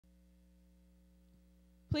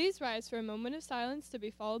Please rise for a moment of silence to be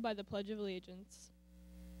followed by the Pledge of Allegiance.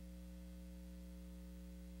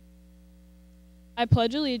 I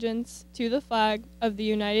pledge allegiance to the flag of the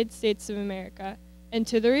United States of America and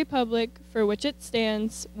to the republic for which it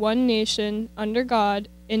stands, one nation, under God,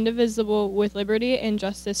 indivisible, with liberty and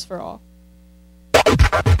justice for all.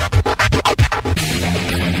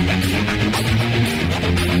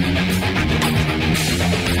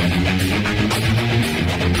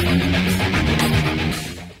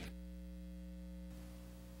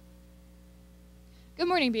 Good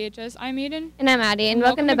morning, BHS. I'm Eden. And I'm Addie, and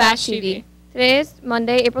welcome to Bash TV. Today is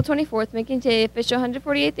Monday, April 24th, making today the official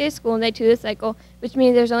 148th day of school and day 2 of the cycle, which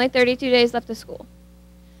means there's only 32 days left of school.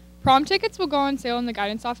 Prom tickets will go on sale in the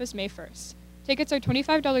guidance office May 1st. Tickets are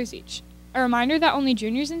 $25 each. A reminder that only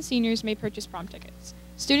juniors and seniors may purchase prom tickets.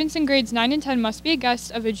 Students in grades 9 and 10 must be a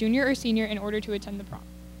guest of a junior or senior in order to attend the prom.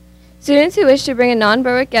 Students who wish to bring a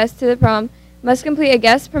non-Berwick guest to the prom must complete a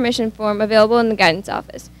guest permission form available in the guidance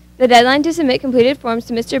office. The deadline to submit completed forms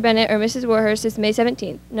to Mr. Bennett or Mrs. Warhurst is May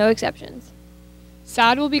 17th. No exceptions.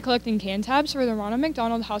 SAD will be collecting can tabs for the Ronald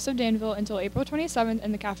McDonald House of Danville until April 27th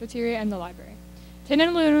in the cafeteria and the library. Tin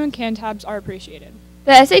and aluminum can tabs are appreciated.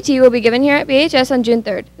 The SAT will be given here at BHS on June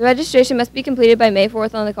 3rd. The registration must be completed by May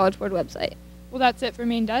 4th on the College Board website. Well, that's it for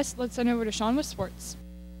main desk. Let's send over to Sean with sports.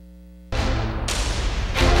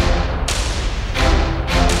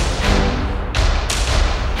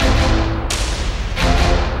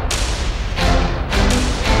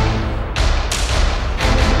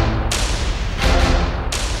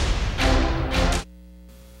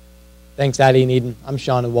 Thanks, Addie and Eden. I'm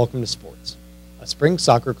Sean, and welcome to sports. A spring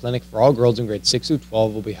soccer clinic for all girls in grades 6 through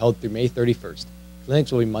 12 will be held through May 31st.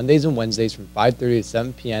 Clinics will be Mondays and Wednesdays from 5:30 to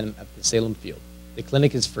 7 p.m. at the Salem Field. The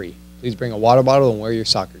clinic is free. Please bring a water bottle and wear your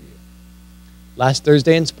soccer gear. Last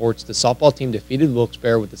Thursday in sports, the softball team defeated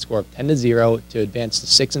Wilkes-Barre with a score of 10-0 to advance to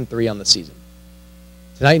 6-3 on the season.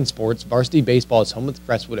 Tonight in sports, varsity baseball is home with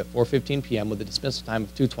Crestwood at 4:15 p.m. with a dismissal time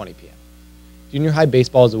of 2:20 p.m. Junior high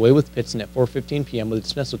baseball is away with Pittston at 4:15 p.m. with a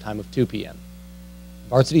dismissal time of 2 p.m.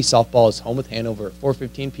 Varsity softball is home with Hanover at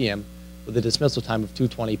 4:15 p.m. with a dismissal time of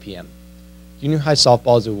 2:20 p.m. Junior high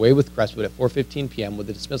softball is away with Crestwood at 4:15 p.m. with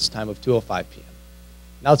a dismissal time of 2:05 p.m.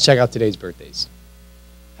 Now let's check out today's birthdays.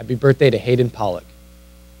 Happy birthday to Hayden Pollock.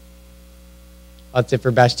 That's it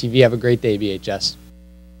for Bash TV. Have a great day, BHS.